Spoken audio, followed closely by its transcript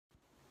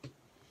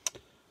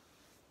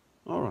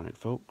Alright,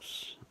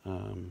 folks.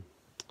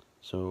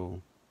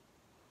 So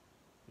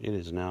it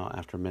is now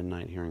after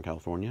midnight here in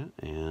California,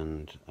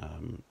 and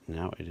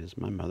now it is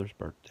my mother's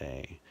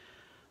birthday.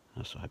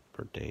 So happy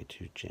birthday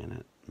to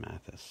Janet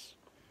Mathis.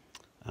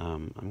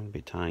 I'm going to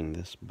be tying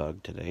this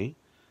bug today.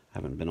 I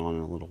haven't been on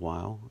in a little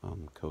while.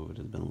 COVID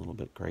has been a little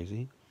bit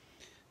crazy.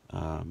 So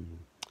I'm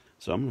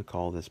going to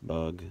call this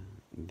bug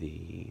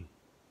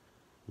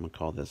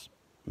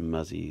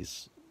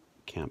Muzzy's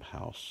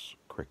Camphouse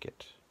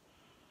cricket,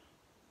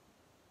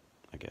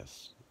 I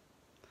guess.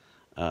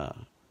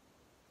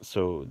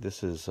 So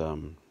this is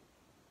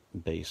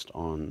based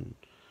on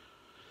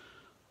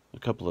a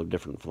couple of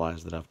different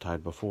flies that I've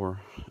tied before,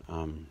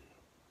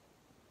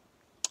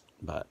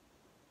 but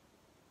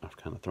I've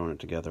kind of thrown it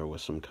together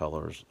with some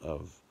colors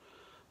of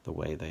the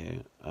way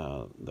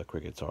the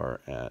crickets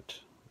are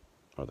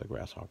or the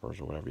grasshoppers,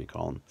 or whatever you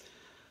call them,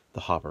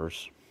 the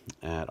hoppers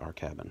at our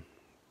cabin.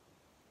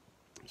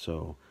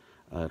 So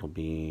it'll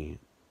be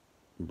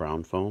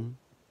brown foam,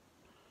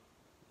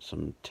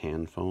 some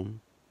tan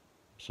foam,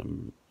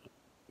 some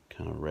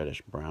kind of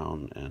reddish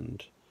brown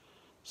and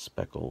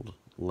speckled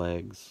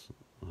legs.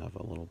 I'll have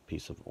a little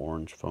piece of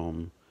orange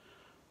foam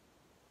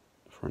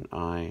for an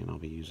eye, and I'll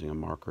be using a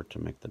marker to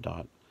make the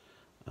dot.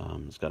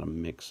 It's got a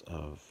mix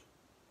of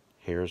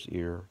hare's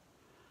ear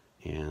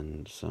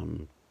and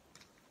some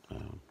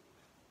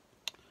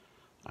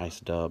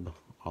ice dub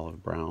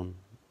olive brown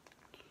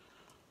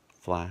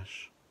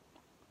flash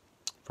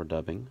for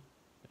dubbing,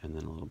 and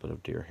then a little bit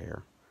of deer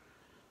hair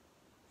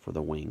for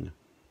the wing.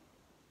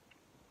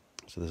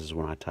 So this is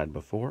one I tied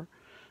before,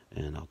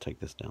 and I'll take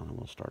this down and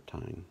we'll start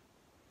tying.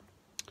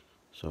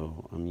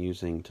 So I'm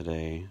using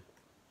today,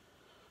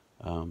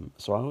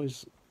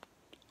 most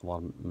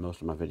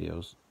of my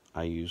videos,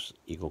 I use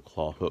eagle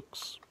claw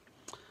hooks,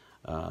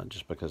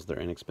 just because they're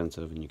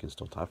inexpensive and you can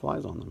still tie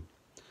flies on them.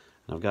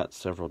 And I've got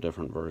several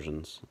different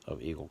versions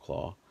of eagle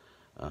claw.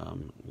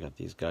 I've got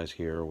these guys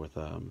here with,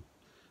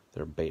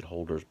 they're bait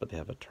holders, but they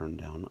have a turned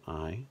down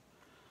eye.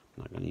 I'm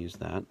not going to use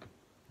that.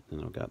 And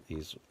I've got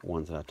these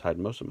ones that I tied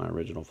most of my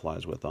original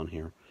flies with on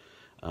here.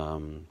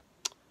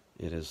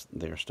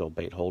 They're still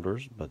bait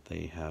holders, but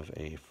they have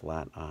a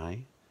flat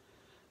eye,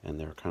 and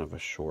they're kind of a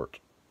short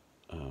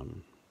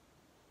and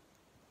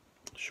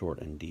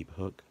deep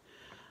hook.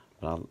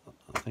 But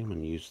I think I'm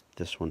going to use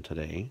this one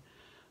today.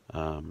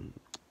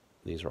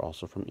 These are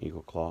also from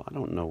Eagle Claw. I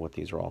don't know what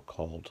these are all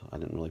called. I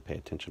didn't really pay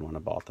attention when I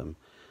bought them.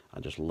 I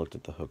just looked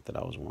at the hook that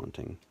I was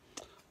wanting.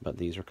 But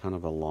these are kind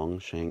of a long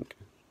shank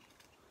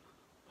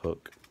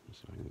hook. Let's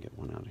see if I can get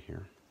one out of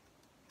here.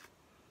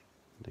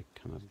 They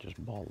kind of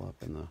just ball up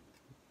in the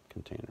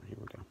container. Here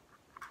we go.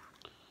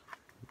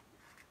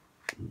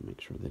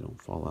 Make sure they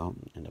don't fall out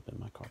and end up in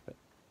my carpet.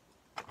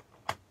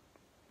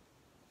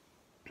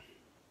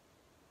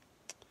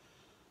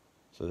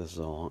 So this is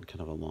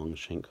kind of a long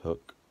shank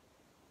hook.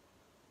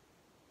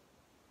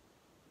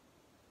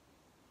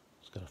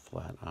 It's got a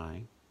flat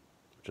eye,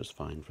 which is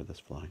fine for this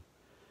fly.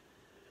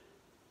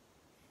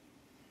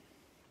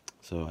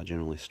 So I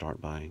generally start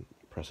by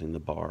pressing the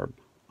barb.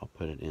 I'll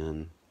put it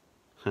in.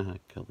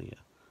 Kalia,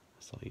 I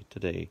saw you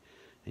today,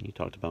 and you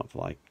talked about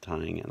fly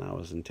tying, and I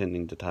was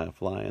intending to tie a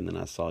fly, and then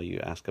I saw you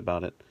ask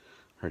about it,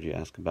 heard you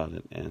ask about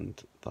it,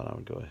 and thought I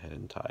would go ahead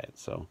and tie it.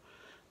 So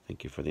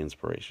thank you for the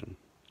inspiration.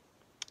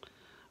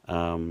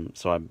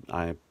 So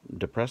I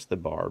depress the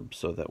barb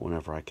so that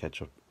whenever I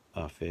catch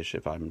a fish,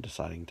 if I'm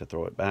deciding to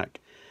throw it back,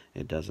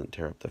 it doesn't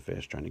tear up the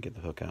fish trying to get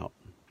the hook out.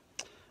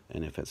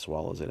 And if it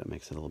swallows it, it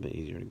makes it a little bit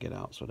easier to get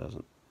out, so it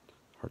doesn't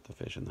hurt the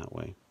fish in that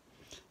way.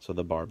 So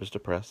the barb is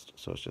depressed,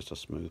 so it's just a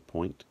smooth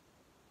point.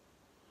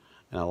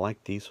 And I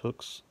like these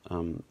hooks.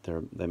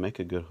 They make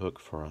a good hook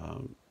for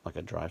like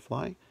a dry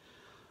fly.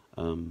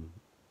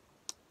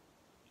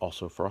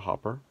 Also for a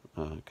hopper,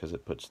 because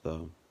it puts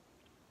the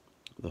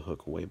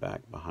hook way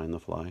back behind the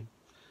fly,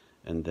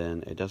 and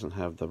then it doesn't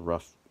have the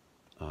rough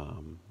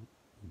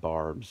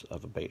barbs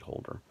of a bait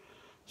holder.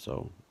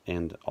 So,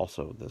 and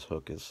also this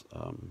hook is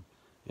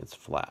it's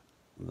flat.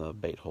 The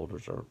bait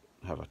holders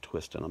have a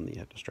twist in them that you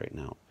have to straighten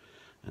out,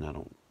 and I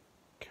don't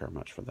care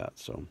much for that.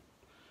 So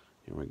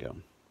here we go.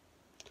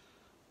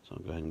 So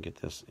I'll go ahead and get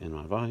this in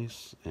my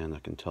vise, and I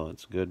can tell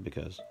it's good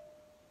because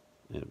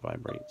it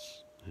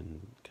vibrates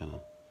and kind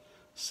of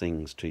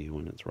sings to you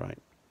when it's right.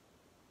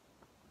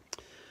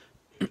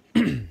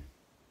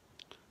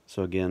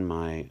 So again,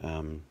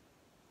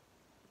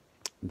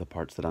 the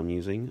parts that I'm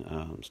using,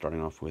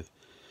 starting off with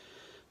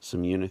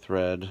some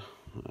Unithread,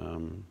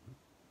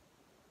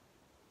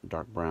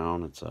 dark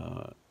brown. It's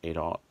a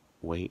 8/0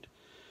 weight.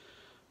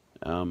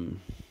 A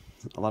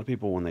lot of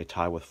people, when they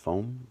tie with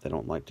foam, they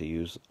don't like to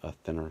use a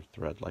thinner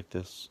thread like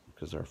this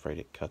because they're afraid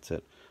it cuts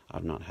it.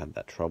 I've not had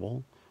that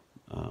trouble.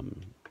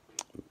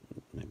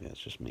 Maybe that's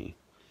just me.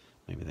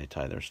 Maybe they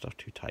tie their stuff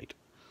too tight.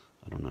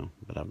 I don't know.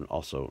 But I've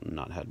also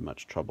not had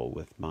much trouble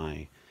with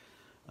my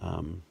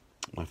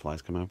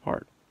flies coming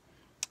apart.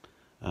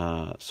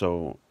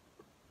 So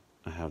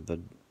I have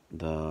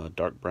the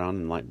dark brown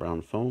and light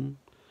brown foam,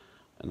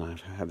 and I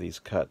have these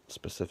cut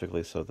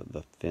specifically so that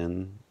the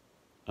thin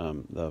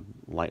the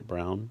light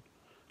brown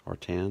or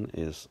tan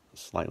is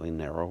slightly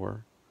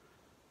narrower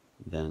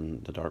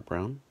than the dark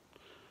brown.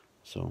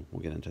 So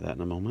we'll get into that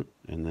in a moment.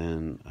 And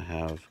then I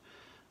have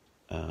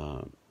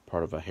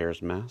part of a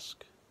hare's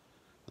mask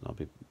that I'll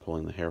be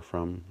pulling the hair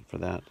from for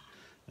that.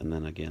 And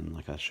then again,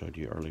 like I showed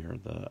you earlier,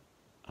 the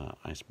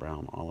ice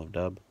brown olive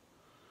dub.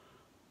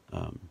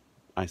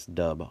 Ice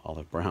dub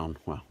olive brown.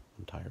 Wow,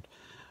 I'm tired.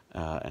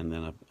 And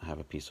then I have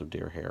a piece of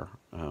deer hair,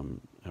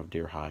 of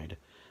deer hide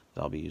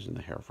that I'll be using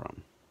the hair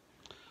from.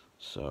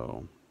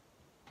 So,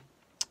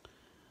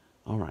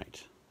 all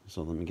right.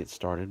 So let me get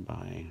started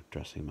by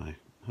dressing my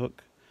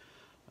hook.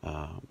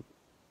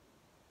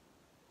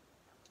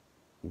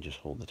 Just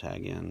hold the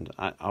tag end.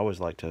 I always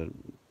like to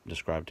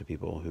describe to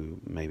people who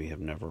maybe have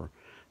never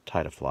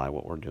tied a fly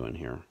what we're doing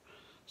here.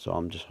 So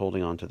I'm just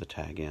holding on to the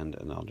tag end,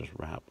 and I'll just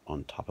wrap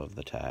on top of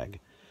the tag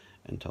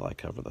until I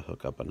cover the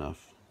hook up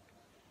enough.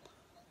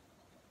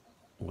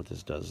 What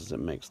this does is it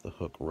makes the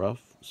hook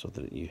rough so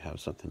that you have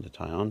something to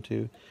tie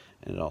onto,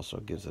 and it also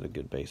gives it a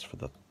good base for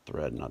the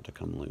thread not to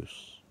come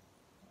loose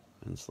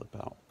and slip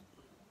out.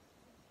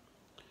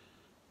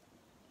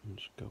 And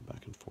just go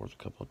back and forth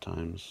a couple of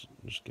times,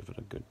 just give it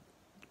a good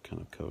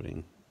kind of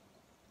coating.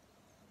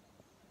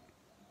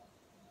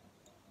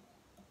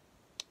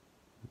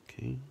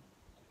 Okay,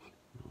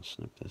 I'll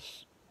snip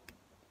this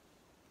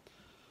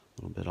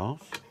a little bit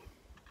off.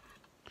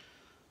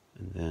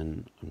 And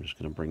then I'm just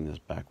going to bring this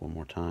back one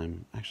more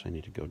time. Actually, I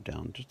need to go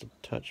down just a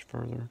touch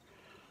further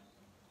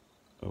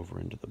over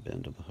into the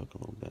bend of the hook a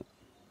little bit.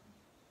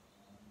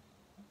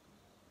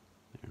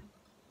 There.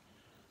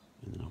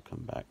 And then I'll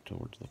come back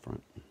towards the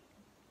front.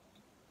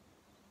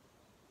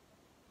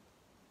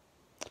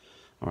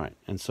 All right,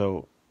 and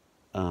so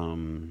I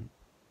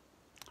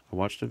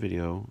watched a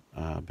video,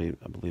 I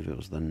believe it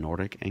was the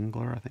Nordic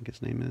Angler, I think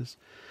his name is.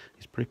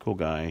 He's a pretty cool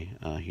guy.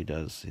 He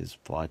does his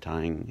fly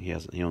tying.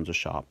 He owns a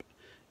shop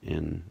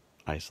in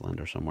Iceland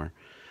or somewhere,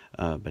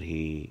 but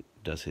he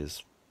does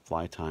his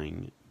fly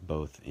tying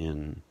both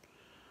in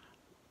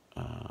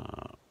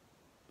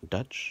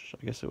Dutch,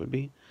 I guess it would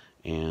be,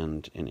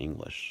 and in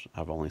English.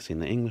 I've only seen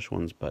the English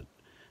ones, but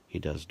he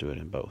does do it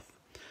in both.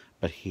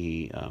 But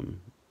he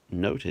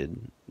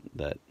noted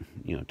that,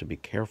 to be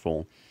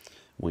careful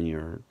when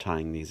you're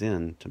tying these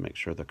in to make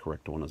sure the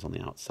correct one is on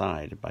the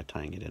outside by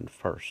tying it in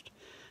first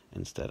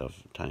instead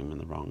of tying them in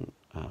the wrong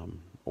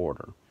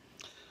order.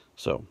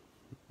 So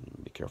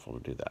be careful to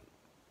do that.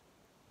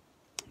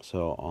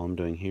 So all I'm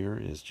doing here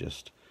is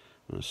just,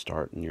 I'm going to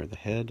start near the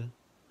head,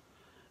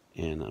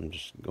 and I'm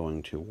just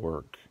going to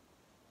work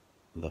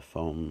the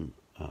foam.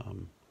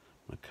 I'm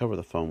going to cover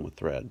the foam with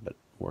thread, but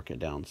work it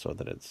down so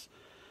that it's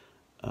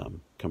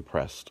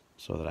compressed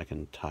so that I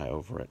can tie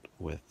over it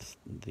with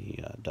the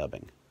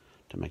dubbing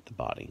to make the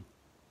body.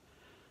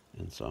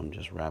 And so I'm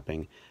just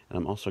wrapping, and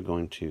I'm also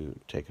going to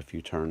take a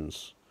few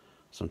turns.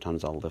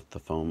 Sometimes I'll lift the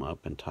foam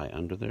up and tie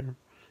under there,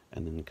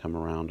 and then come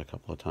around a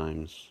couple of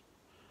times,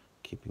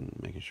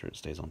 making sure it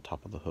stays on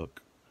top of the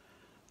hook.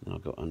 And I'll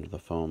go under the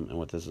foam, and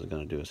what this is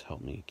going to do is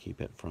help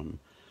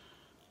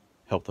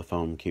the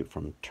foam keep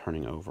from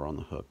turning over on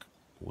the hook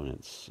when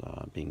it's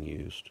being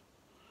used.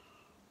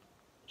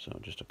 So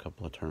just a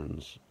couple of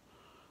turns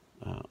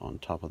on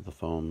top of the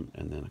foam,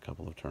 and then a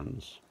couple of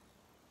turns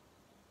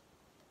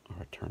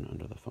or a turn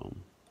under the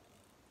foam.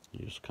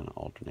 You just kind of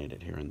alternate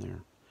it here and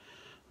there.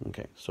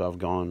 Okay, so I've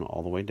gone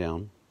all the way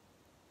down,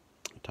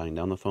 tying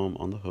down the foam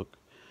on the hook,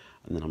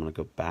 and then I'm going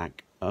to go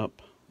back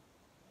up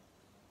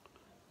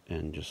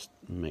and just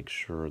make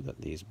sure that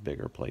these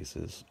bigger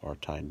places are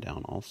tied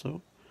down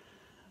also.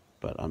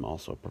 But I'm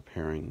also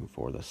preparing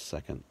for the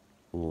second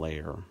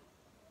layer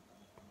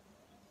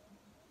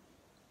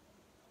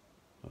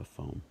of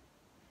foam.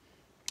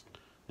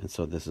 And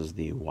so this is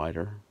the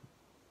lighter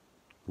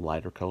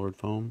colored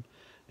foam,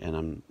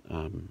 and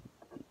I'm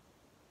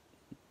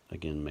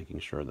again making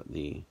sure that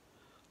the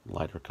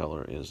lighter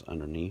color is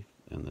underneath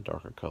and the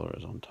darker color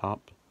is on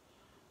top.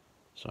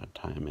 So I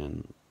tie them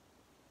in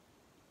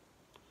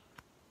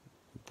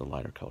the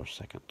lighter color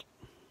second.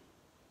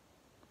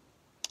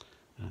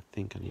 And I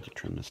think I need to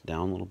trim this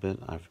down a little bit.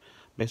 I've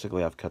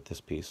cut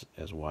this piece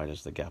as wide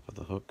as the gap of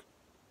the hook,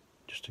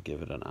 just to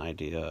give it an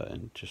idea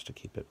and just to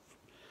keep it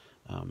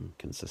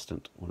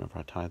consistent whenever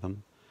I tie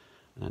them.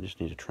 And I just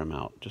need to trim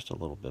out just a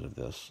little bit of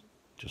this,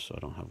 just so I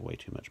don't have way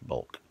too much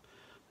bulk.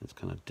 It's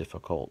kind of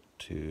difficult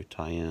to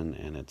tie in,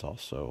 and it's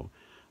also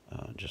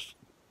just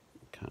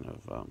kind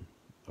of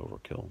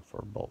overkill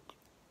for bulk,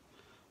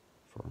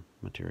 for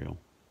material.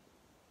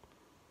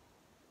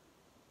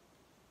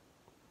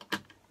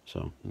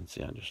 So you can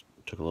see I just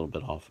took a little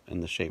bit off,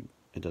 and the shape,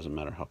 it doesn't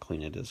matter how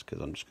clean it is,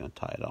 because I'm just going to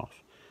tie it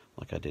off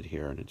like I did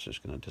here, and it's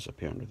just going to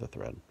disappear under the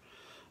thread.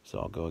 So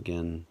I'll go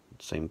again,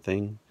 same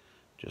thing,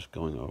 just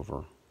going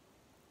over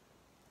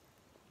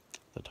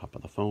the top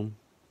of the foam.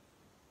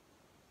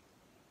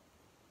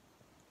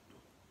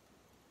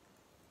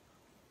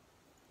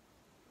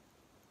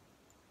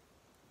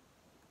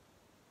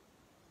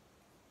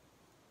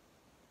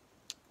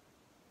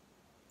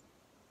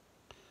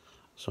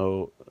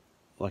 So,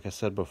 like I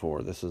said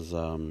before, this is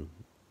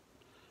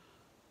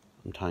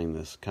I'm tying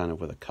this kind of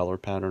with a color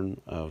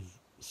pattern of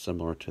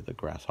similar to the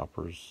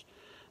grasshoppers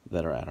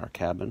that are at our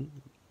cabin.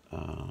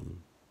 I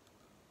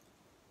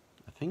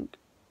think,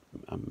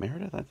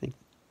 Meredith, I think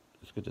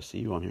it's good to see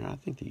you on here. I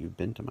think that you've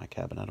been to my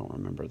cabin. I don't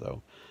remember,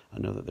 though. I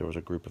know that there was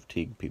a group of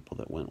Teague people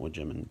that went with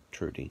Jim and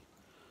Trudy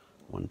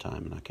one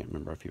time, and I can't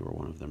remember if you were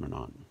one of them or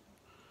not.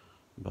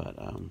 But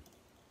I'll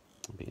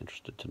be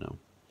interested to know.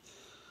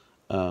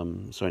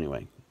 So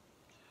anyway,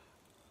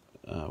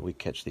 we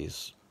catch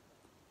these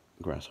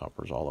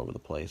grasshoppers all over the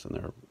place, and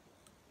they're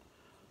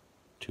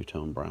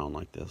two-tone brown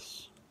like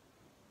this.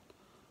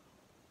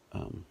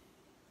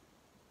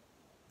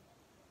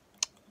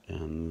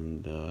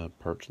 And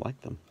perch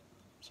like them.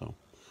 So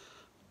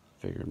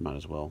figured might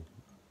as well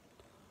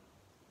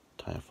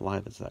tie a fly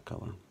that's that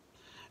color.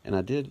 And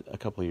I did a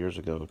couple of years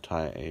ago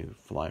tie a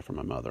fly for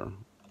my mother.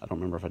 I don't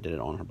remember if I did it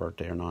on her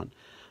birthday or not,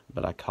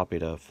 but I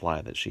copied a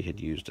fly that she had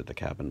used at the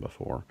cabin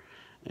before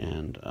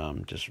and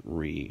just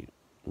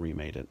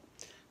remade it,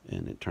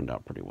 and it turned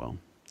out pretty well.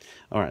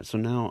 Alright, so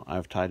now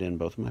I've tied in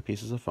both of my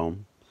pieces of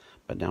foam,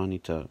 but now I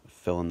need to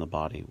fill in the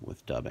body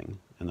with dubbing.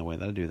 And the way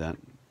that I do that,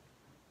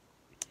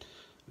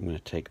 I'm going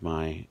to take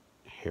my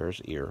hare's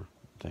ear,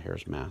 the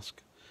hare's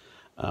mask,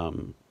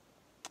 and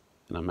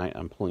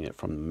I'm pulling it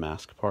from the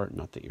mask part,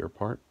 not the ear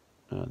part.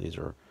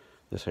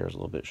 This hair is a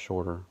little bit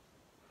shorter,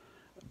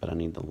 but I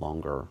need the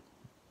longer,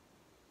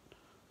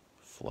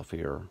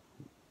 fluffier,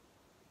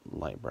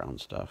 light brown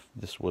stuff.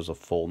 This was a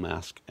full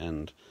mask,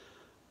 and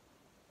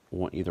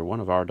either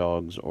one of our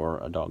dogs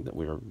or a dog that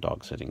we were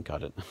dog sitting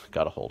got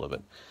a hold of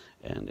it,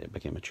 and it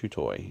became a chew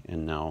toy,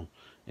 and now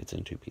it's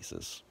in two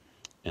pieces,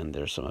 and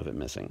there's some of it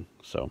missing.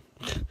 So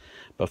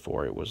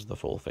before it was the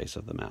full face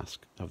of the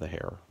mask of the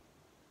hare,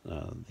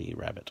 the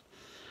rabbit.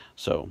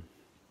 So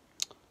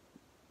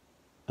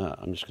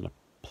I'm just going to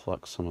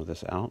pluck some of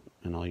this out,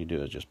 and all you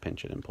do is just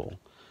pinch it and pull,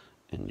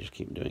 and you just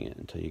keep doing it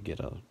until you get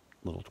a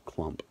little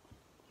clump,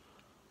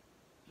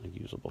 a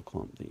usable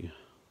clump that you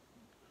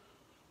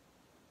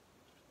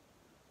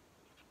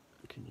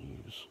can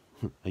use.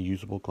 A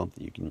usable clump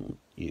that you can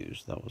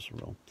use. That was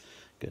real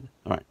good.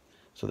 All right,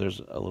 so there's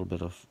a little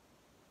bit of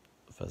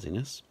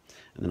fuzziness,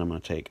 and then I'm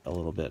going to take a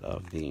little bit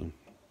of the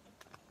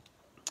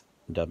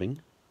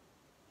dubbing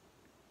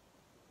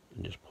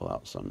and just pull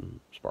out some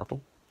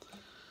sparkle,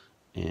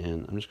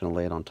 and I'm just going to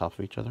lay it on top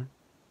of each other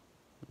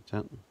like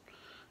that,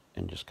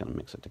 and just kind of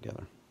mix it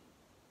together.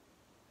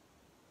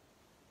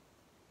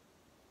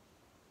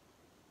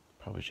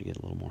 Probably should get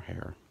a little more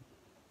hair.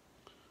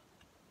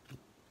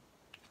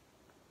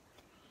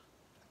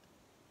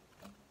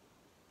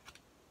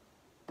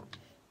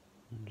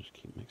 And just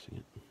keep mixing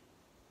it.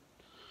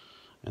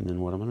 And then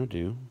what I'm going to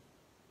do,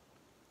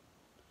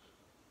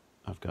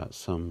 I've got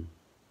some,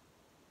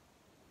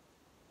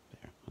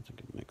 there, that's a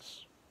good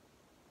mix.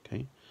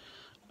 Okay.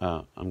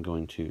 I'm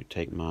going to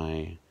take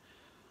my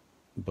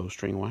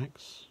bowstring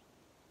wax.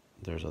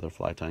 There's other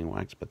fly tying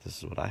wax, but this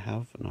is what I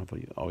have, and I've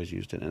always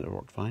used it, and it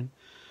worked fine.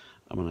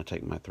 I'm going to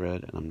take my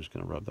thread, and I'm just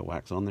going to rub the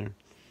wax on there.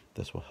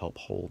 This will help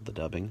hold the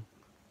dubbing.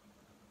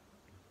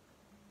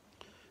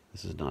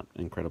 This is not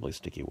incredibly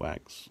sticky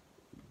wax.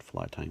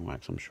 Fly tying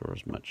wax, I'm sure,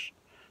 is much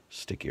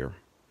stickier.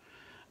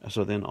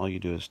 So then all you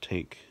do is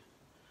take,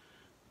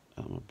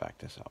 I'm going to back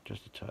this out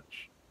just a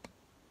touch.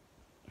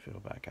 If it'll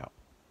back out.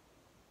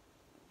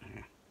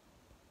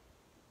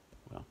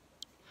 Well,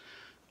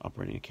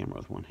 operating a camera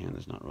with one hand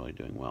is not really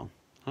doing well.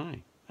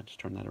 Hi, I just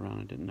turned that around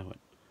and didn't know it.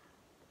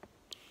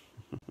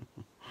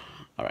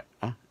 Alright,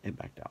 it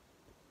backed out.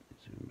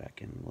 Zoom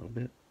back in a little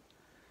bit.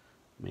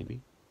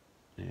 Maybe.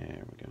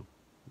 There we go.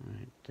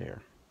 Right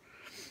there.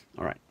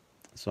 Alright,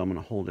 so I'm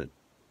going to hold it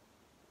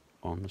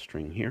on the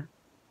string here,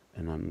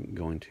 and I'm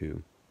going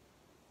to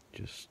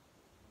just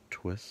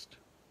twist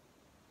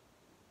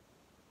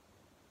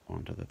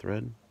onto the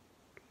thread,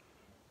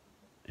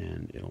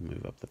 and it'll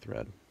move up the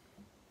thread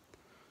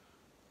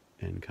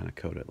and kind of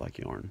coat it like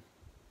yarn.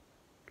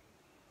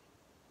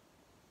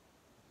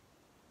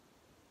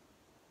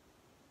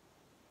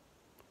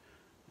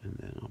 And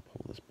then I'll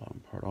pull this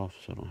bottom part off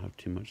so I don't have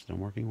too much that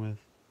I'm working with.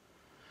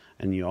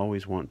 And you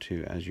always want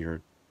to, as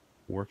you're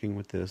working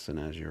with this and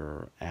as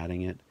you're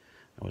adding it,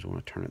 I always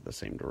want to turn it the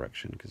same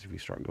direction, because if you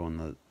start going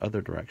the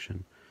other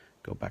direction,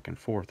 go back and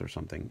forth or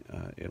something,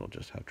 it'll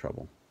just have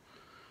trouble.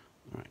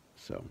 Alright,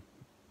 so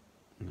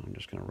I'm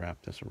just going to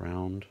wrap this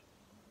around,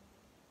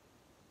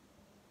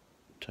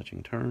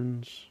 touching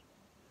turns,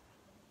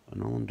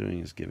 and all I'm doing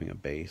is giving a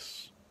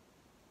base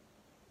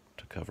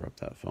to cover up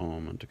that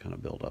foam and to kind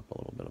of build up a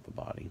little bit of a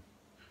body.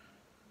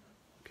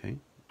 Okay,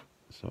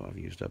 so I've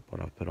used up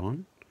what I've put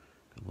on,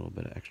 got a little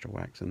bit of extra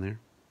wax in there.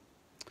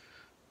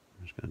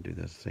 I'm just going to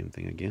do the same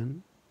thing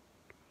again,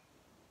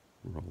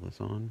 roll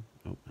this on.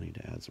 Oh, I need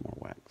to add some more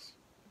wax.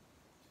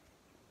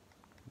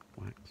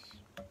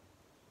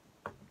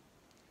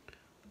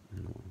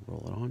 And we'll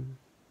roll it on.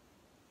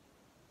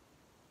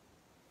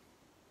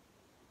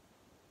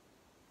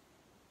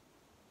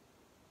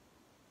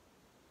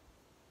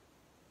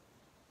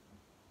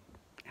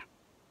 Yeah.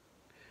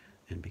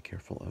 And be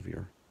careful of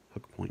your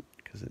hook point,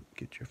 because it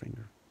gets your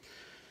finger.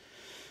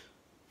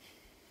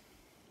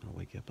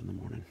 wake you up in the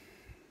morning.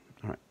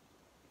 All right,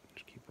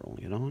 just keep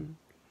rolling it on.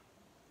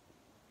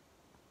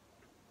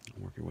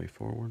 Work your way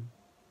forward.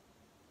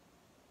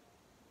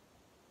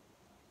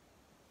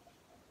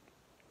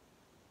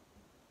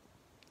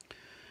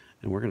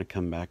 And we're going to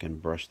come back and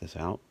brush this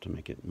out to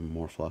make it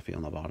more fluffy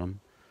on the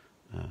bottom.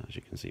 As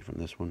you can see from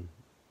this one,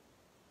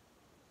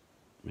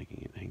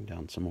 making it hang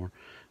down some more.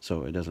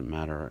 So it doesn't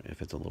matter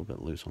if it's a little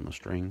bit loose on the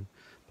string,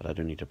 but I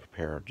do need to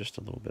prepare just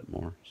a little bit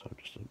more. So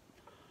just to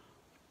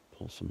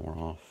pull some more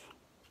off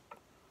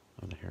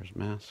of the hare's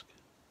mask.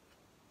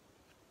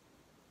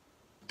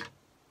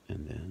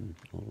 And then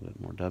a little bit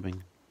more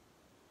dubbing.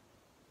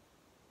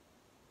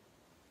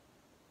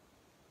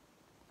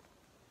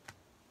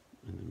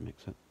 And then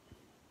mix it.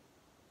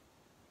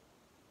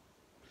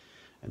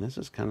 And this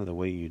is kind of the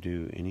way you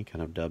do any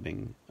kind of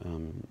dubbing.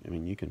 I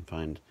mean, you can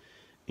find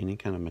any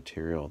kind of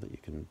material that you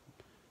can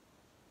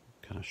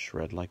kind of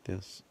shred like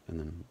this and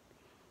then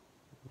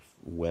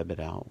web it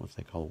out, what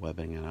they call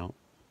webbing it out.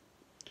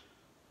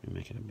 You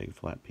make it a big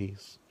flat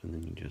piece, and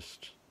then you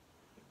just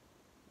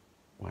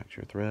wax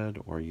your thread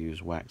or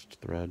use waxed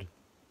thread.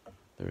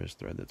 There is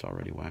thread that's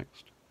already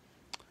waxed.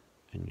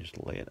 And you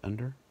just lay it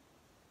under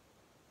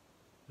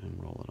and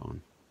roll it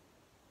on.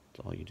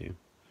 That's all you do.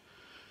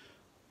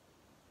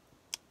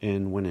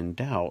 And when in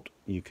doubt,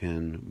 you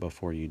can,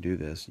 before you do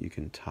this, you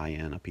can tie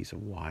in a piece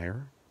of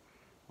wire,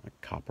 like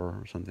copper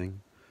or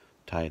something,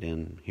 tie it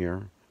in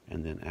here,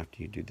 and then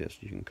after you do this,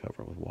 you can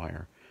cover it with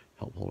wire,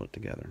 help hold it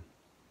together.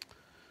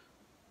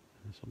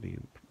 This will be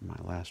my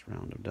last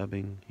round of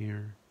dubbing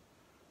here.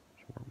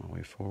 Just work my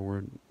way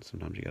forward.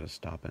 Sometimes you got to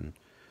stop and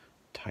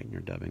tighten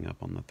your dubbing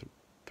up on the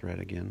thread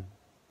again.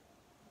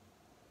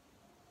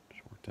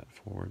 Just work that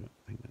forward.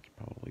 I think that's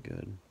probably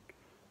good.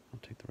 I'll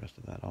take the rest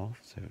of that off,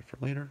 save it for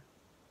later,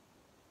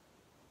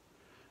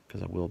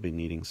 because I will be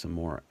needing some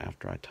more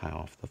after I tie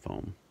off the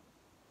foam.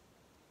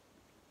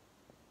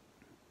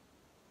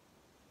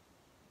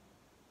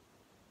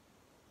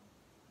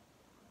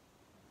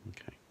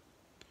 Okay,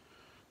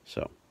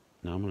 so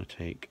now I'm going to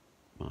take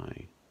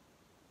my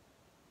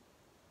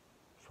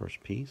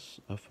first piece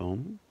of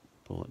foam,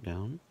 pull it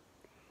down,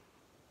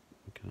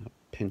 kind of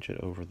pinch it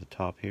over the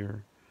top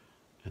here,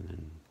 and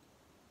then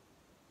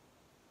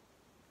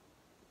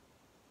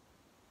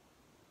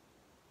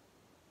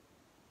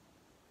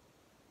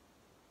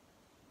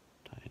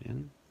tie it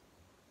in.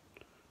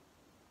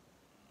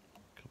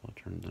 A couple of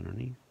turns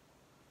underneath,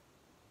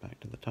 back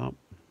to the top,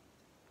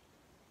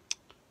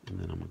 and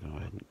then I'm going to go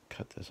ahead and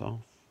cut this off.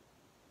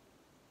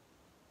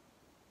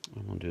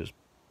 What I'm going to do is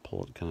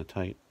pull it kind of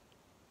tight,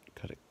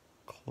 cut it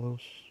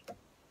close.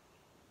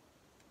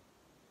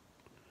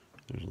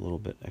 There's a little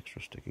bit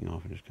extra sticking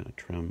off, and just kind of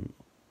trim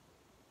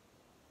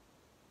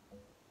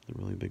the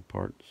really big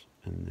parts,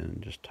 and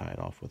then just tie it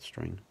off with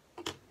string.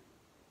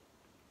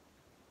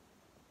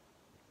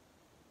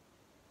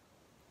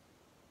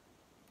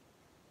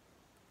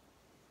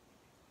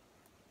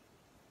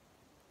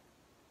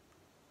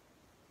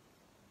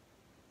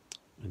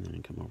 And then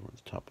you come over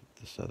the top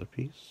of this other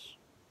piece.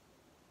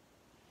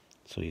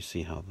 So you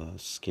see how the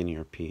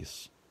skinnier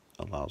piece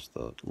allows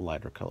the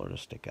lighter color to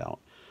stick out.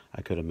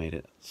 I could have made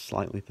it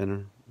slightly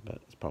thinner, but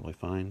it's probably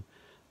fine.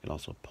 I could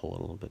also pull it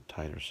a little bit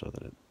tighter so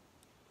that it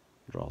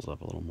draws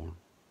up a little more.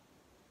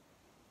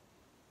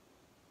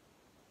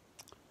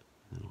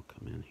 And then I'll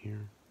come in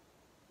here,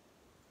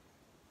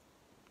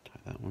 tie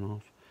that one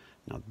off.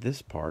 Now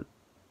this part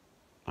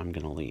I'm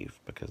going to leave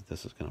because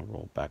this is going to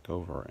roll back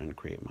over and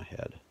create my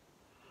head.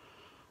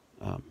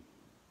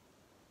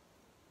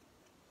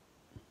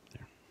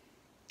 There.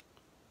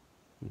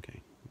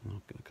 Okay,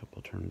 I'll get a couple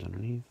of turns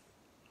underneath.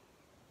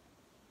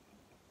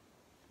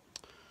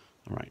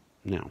 All right,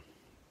 now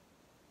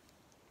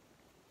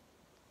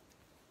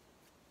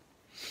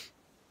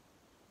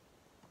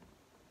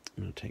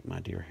I'm going to take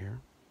my deer hair.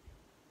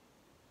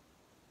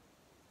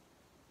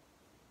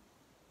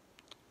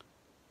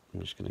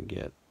 I'm just going to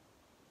get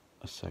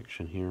a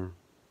section here.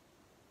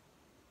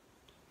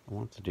 I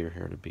want the deer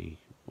hair to be,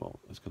 well,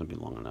 it's going to be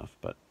long enough,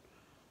 but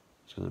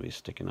it's going to be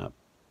sticking up.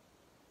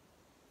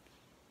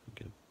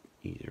 Get an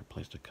easier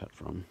place to cut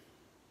from.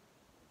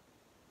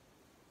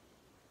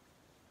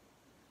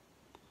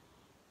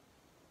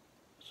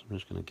 So I'm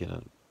just going to get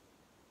a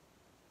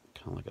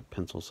kind of like a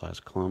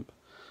pencil-sized clump.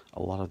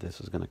 A lot of this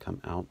is going to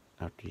come out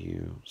after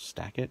you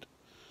stack it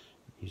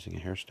using a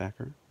hair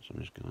stacker. So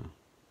I'm just going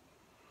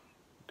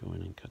to go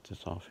in and cut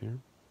this off here.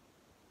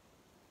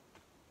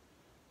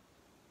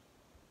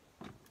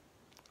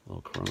 A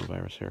little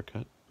coronavirus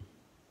haircut.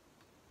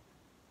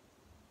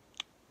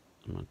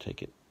 I'm going to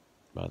take it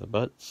by the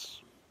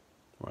butts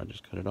where I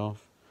just cut it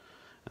off.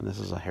 And this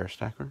is a hair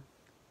stacker.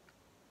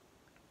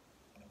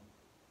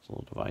 It's a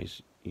little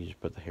device. You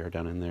just put the hair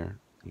down in there,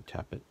 you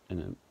tap it,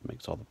 and it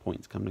makes all the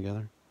points come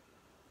together.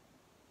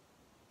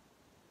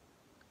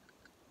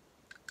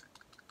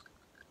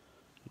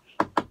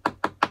 I'm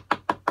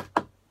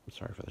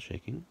sorry for the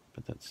shaking,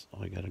 but that's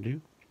all you got to do.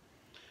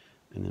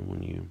 And then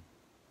when you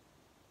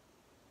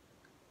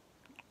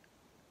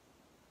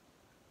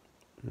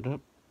put it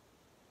up,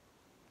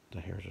 the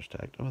hairs are are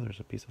stacked. Oh, there's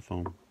a piece of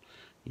foam.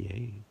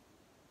 Yay.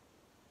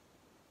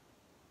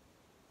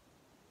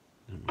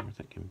 I don't know where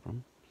that came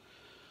from.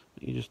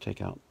 But you just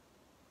take out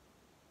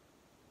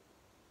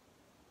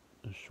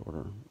the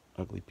shorter,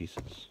 ugly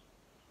pieces.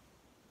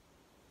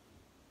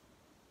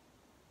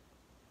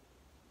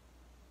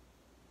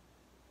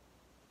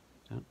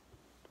 That.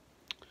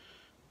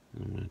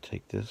 And I'm going to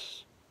take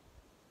this,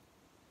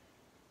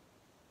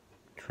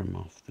 trim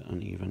off the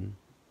uneven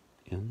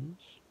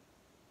ends.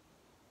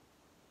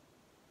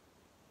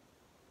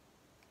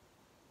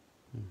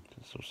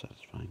 That's so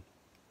satisfying.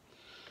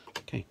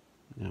 Okay,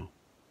 now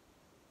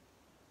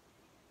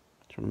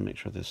trying to make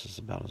sure this is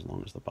about as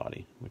long as the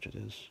body, which it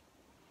is.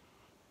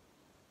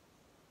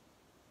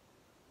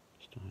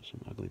 Still have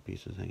some ugly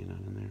pieces hanging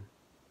out in there.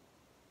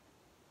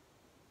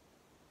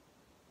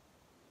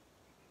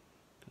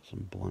 Got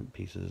some blunt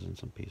pieces and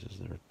some pieces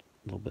that are a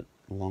little bit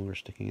longer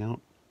sticking out.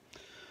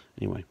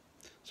 Anyway,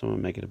 so I'm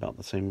going to make it about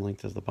the same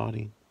length as the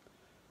body.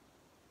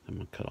 I'm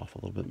going to cut off a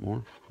little bit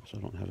more so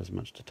I don't have as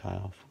much to tie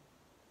off.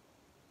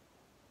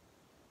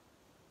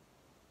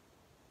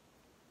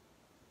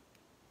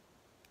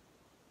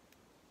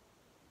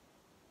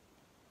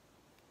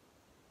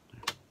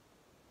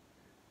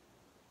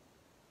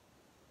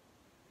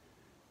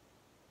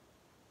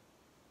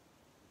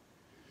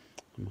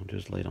 I'm going to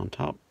just lay it on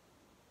top,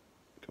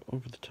 go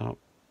over the top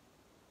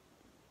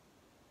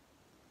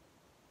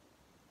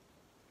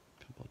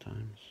a couple of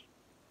times.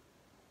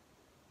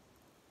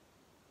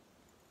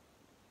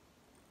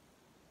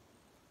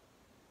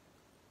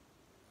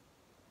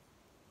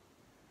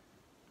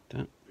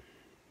 That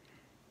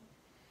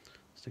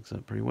sticks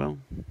up pretty well.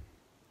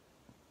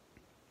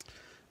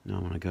 Now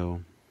I'm going to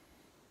go,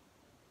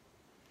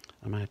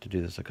 I might have to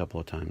do this a couple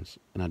of times,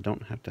 and I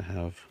don't have to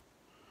have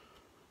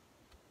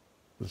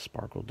the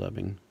sparkle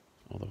dubbing,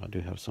 although I do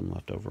have some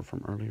left over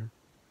from earlier.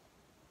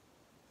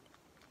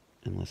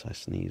 Unless I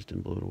sneezed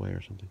and blew it away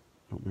or something.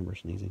 I don't remember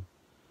sneezing.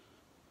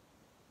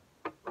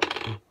 I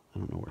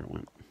don't know where it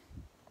went.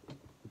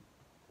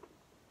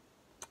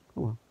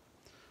 Oh well.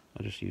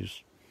 I'll just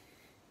use...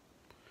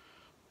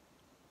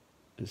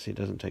 And see, it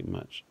doesn't take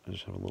much. I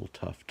just have a little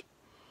tuft.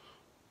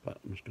 But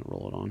I'm just going to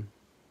roll it on.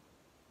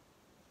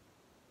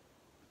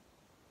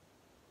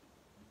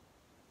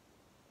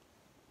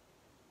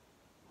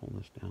 Hold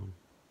this down.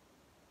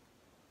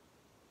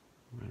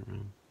 Right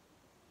around.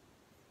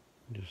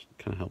 It just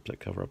kind of helps it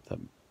cover up the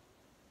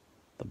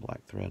black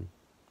thread,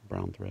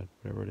 brown thread,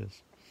 whatever it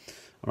is.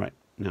 Alright,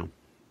 now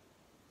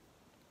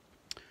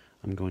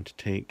I'm going to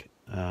take,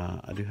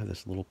 I do have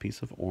this little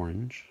piece of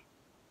orange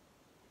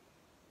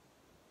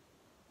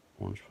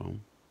foam,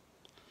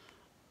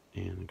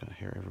 and I've got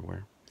hair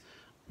everywhere.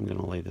 I'm going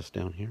to lay this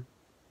down here.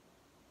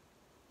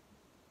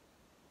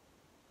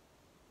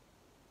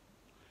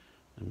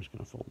 I'm just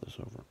going to fold this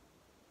over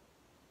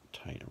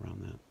tight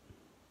around that.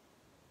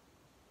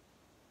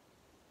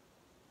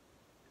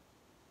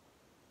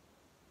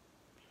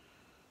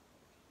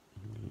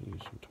 I'm going to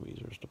use some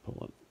tweezers to pull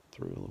it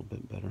through a little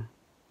bit better.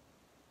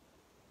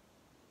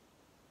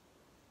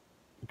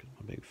 Because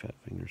my big fat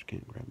fingers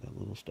can't grab that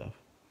little stuff.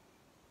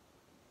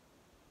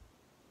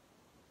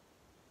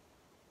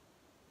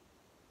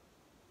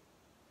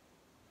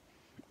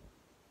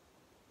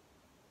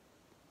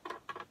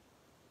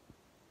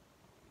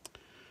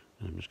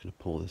 And I'm just going to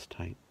pull this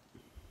tight.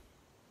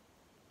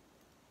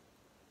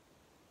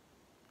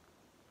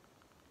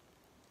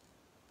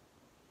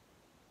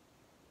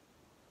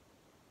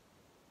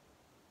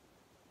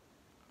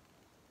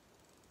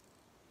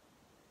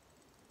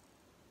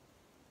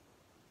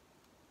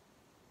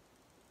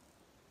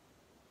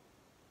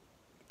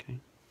 Okay.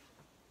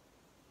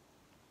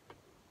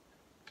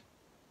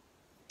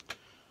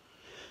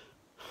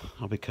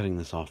 I'll be cutting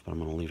this off, but I'm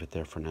going to leave it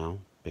there for now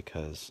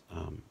because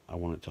I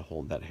want it to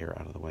hold that hair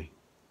out of the way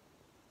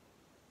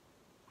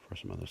for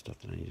some other stuff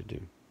that I need to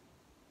do.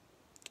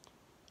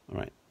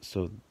 Alright,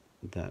 so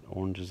that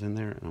orange is in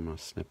there, and I'm going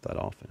to snip that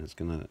off, and it's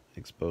going to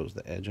expose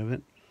the edge of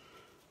it.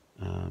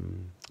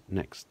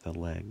 Next, the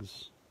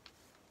legs.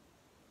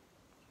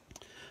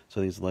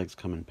 So these legs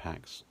come in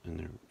packs, and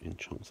they're in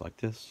chunks like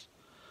this.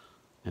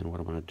 And what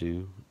I'm going to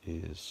do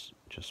is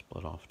just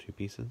split off two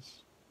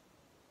pieces.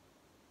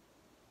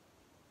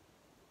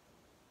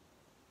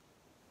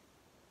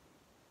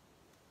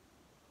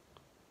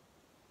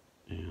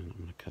 And I'm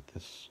going to cut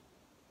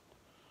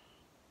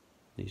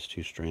these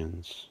two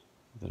strands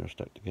that are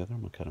stuck together.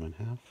 I'm going to cut them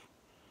in half.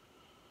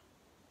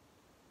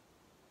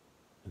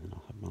 And then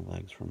I'll have my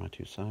legs for my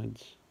two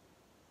sides.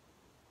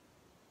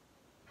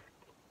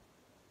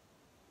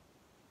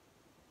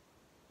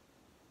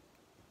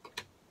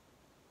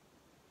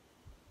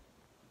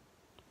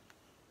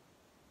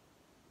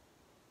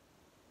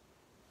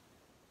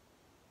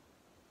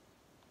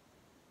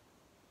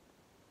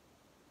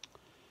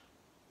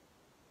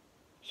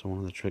 So one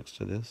of the tricks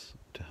to this,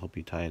 to help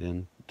you tie it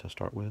in to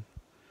start with,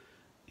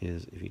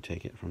 is if you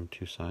take it from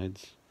two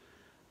sides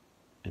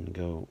and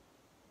go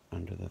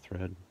under the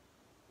thread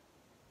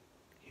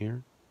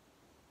here.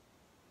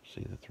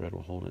 See, the thread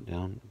will hold it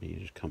down, but you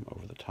just come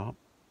over the top.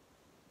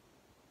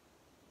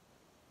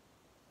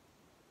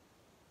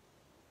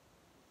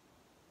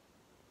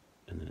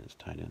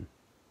 this tied in.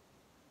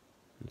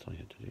 That's all you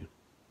have to do.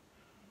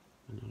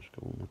 And I'll just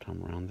go one more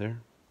time around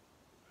there.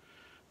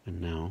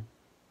 And now,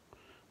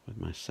 with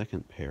my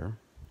second pair,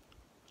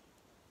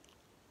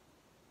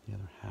 the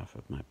other half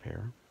of my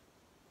pair,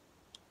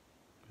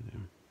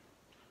 there.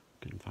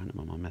 Couldn't find them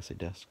on my messy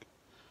desk.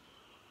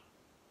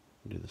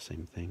 Do the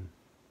same thing.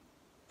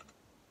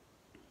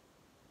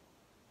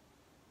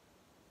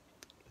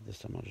 But this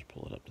time I'll just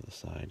pull it up to the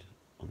side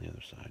on the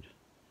other side.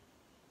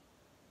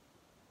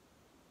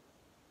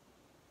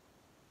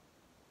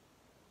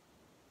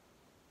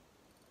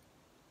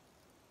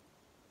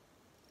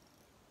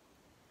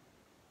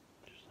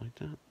 Just like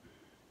that.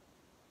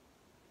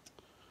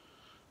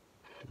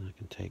 And I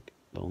can take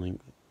the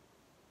length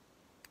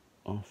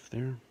off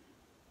there.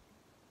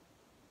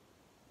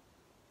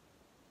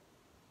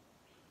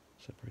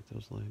 Separate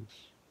those legs,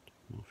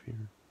 take them off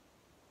here,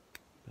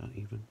 about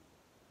even.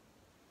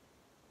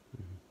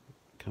 And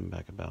come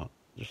back about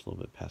just a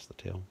little bit past the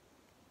tail.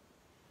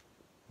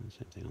 And the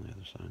same thing on the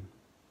other side.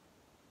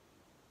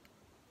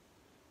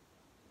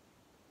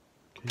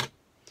 Okay.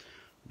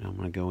 Now I'm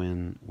going to go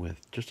in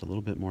with just a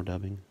little bit more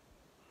dubbing.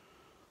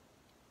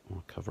 I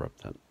want to cover up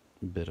that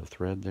bit of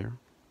thread there.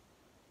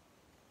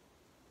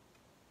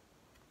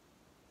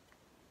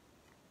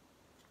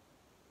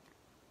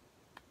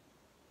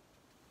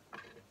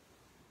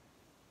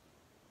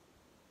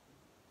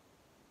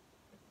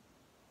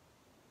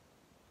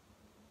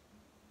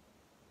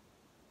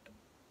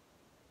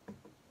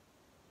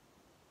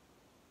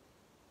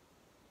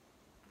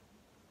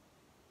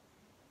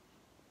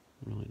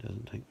 Really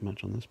doesn't take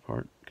much on this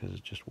part because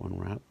it's just one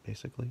wrap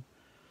basically.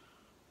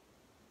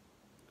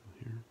 Go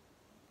here.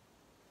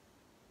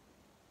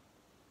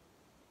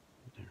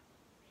 There.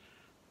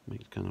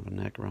 Makes kind of a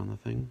neck around the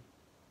thing.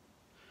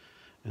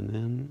 And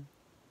then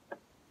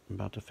I'm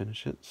about to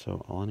finish it,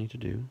 so all I need to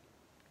do,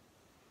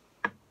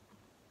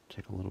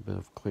 take a little bit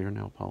of clear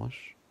nail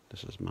polish.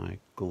 This is my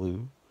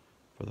glue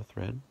for the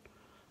thread.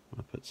 I'm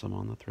going to put some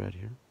on the thread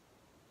here.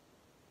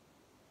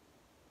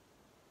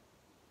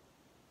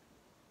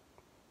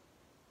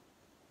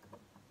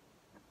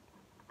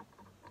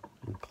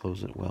 And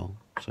close it well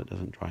so it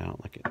doesn't dry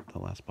out like the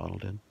last bottle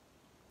did.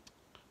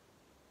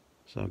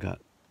 So I've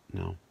got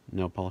now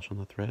nail polish on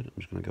the thread. I'm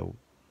just going to go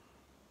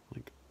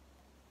like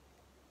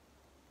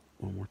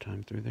one more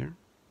time through there.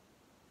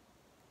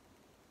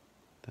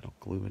 That'll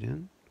glue it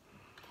in.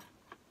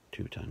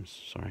 2 times,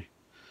 sorry.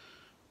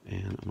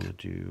 And I'm going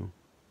to do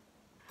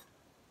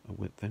a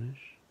whip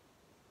finish.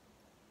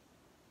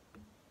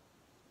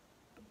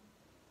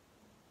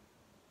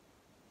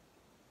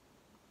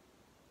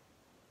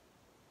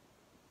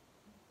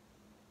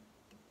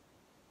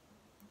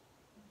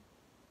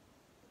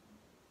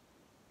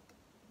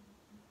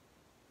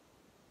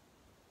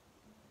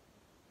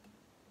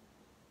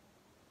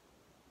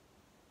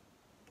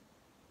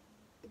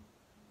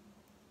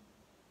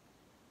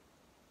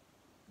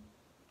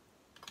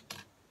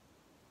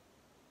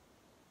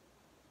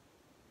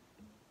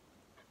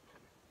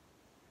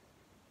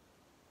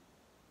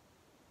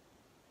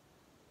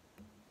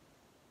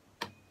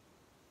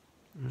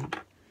 Right.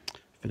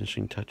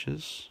 Finishing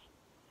touches.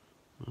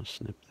 I'll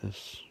snip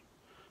this.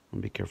 I'm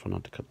gonna be careful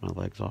not to cut my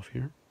legs off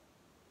here.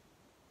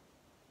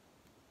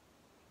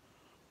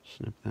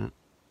 Snip that.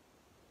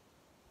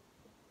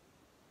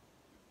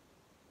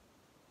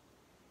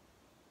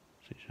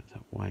 So you have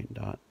that white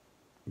dot,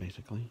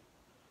 basically.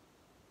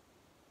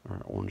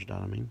 Or orange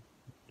dot, I mean.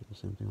 Do the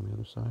same thing on the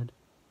other side.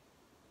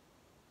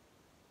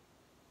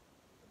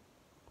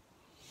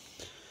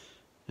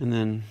 And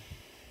then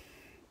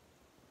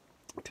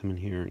come in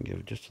here and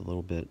give just a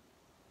little bit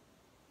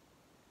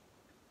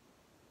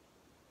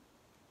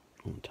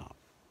on the top.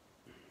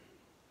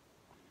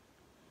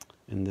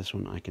 And this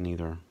one I can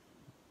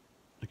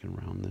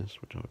round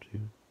this, which I'll do.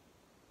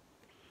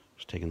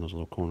 Just taking those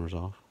little corners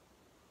off,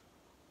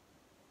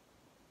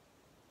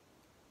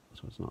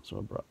 so it's not so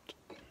abrupt.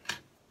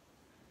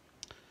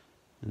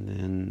 And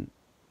then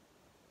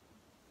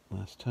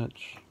last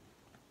touch,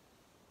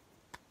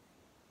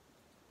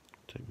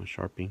 take my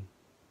Sharpie,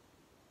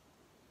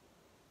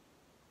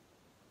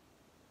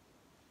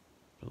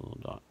 put a little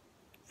dot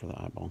for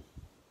the eyeball.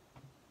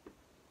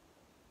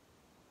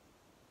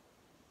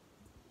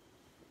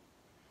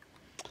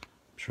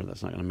 I'm sure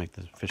that's not going to make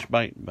the fish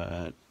bite, but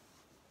it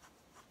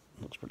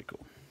looks pretty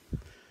cool.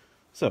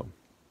 So,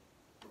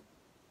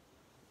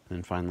 and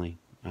then finally,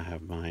 I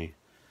have my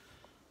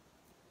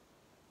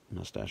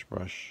mustache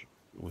brush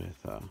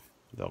with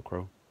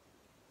Velcro,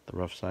 the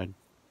rough side.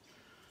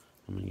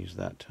 I'm going to use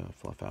that to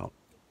fluff out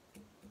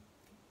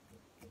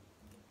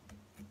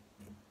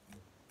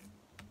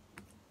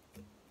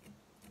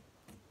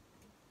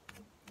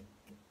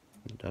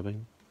the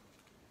dubbing.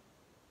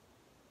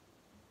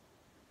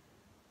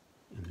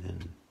 And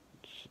then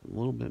just a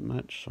little bit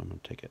much, so I'm going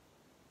to take it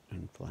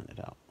and flatten it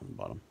out on the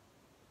bottom.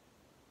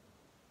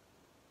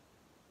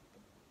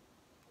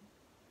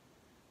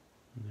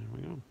 And there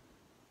we go.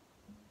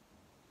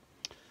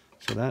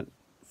 So that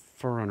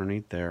fur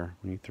underneath there,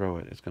 when you throw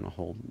it, it's going to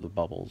hold the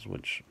bubbles,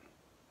 which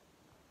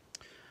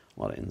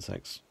a lot of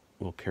insects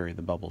will carry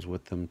the bubbles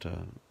with them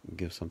to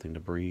give something to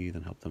breathe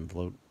and help them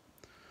float.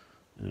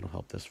 And it'll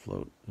help this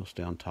float. It'll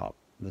stay on top.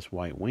 This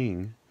white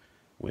wing,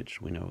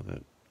 which we know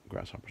that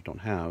grasshoppers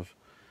don't have,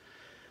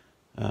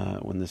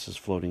 when this is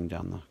floating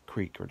down the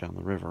creek or down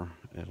the river,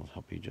 it'll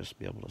help you just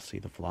be able to see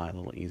the fly a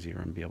little easier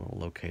and be able to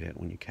locate it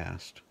when you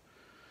cast,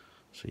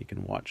 so you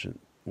can watch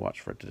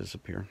for it to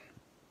disappear.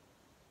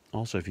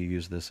 Also, if you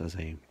use this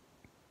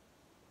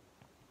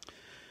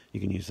you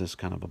can use this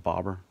kind of a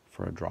bobber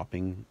for a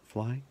dropping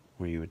fly,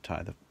 where you would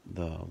tie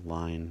the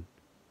line,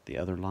 the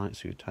other line.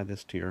 So you would tie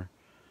this to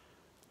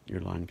your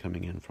line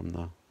coming in from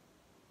the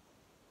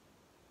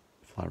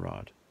fly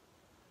rod.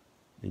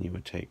 Then you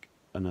would take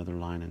another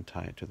line and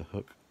tie it to the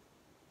hook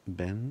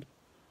bend,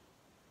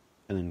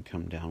 and then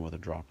come down with a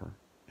dropper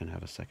and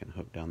have a second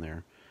hook down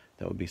there.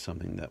 That would be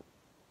something that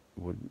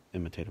would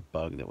imitate a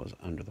bug that was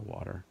under the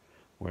water,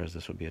 whereas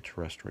this would be a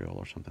terrestrial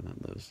or something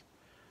that lives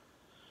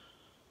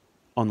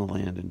on the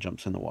land and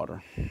jumps in the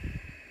water.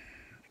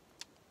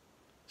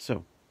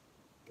 So,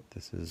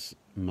 this is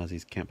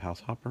Muzzy's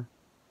Camphouse Hopper.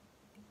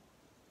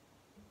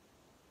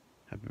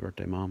 Happy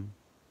birthday, Mom.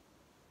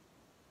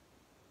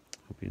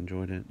 Hope you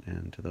enjoyed it.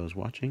 And to those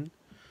watching,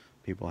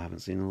 people I haven't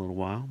seen in a little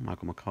while,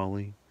 Michael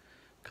McCauley,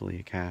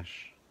 Kalia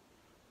Cash,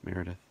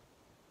 Meredith,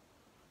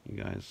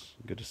 you guys,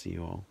 good to see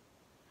you all.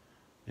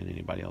 And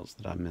anybody else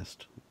that I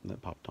missed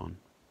that popped on.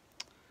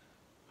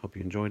 Hope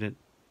you enjoyed it.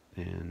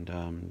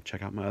 And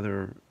check out my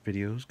other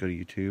videos. Go to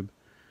YouTube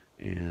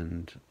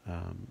and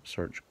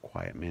search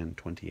Quiet Man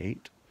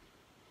 28,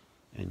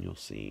 and you'll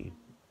see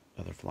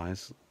other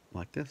flies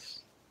like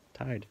this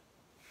tied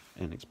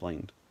and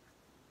explained.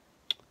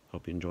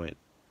 Hope you enjoy it.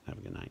 Have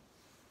a good night.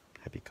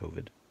 Happy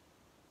COVID.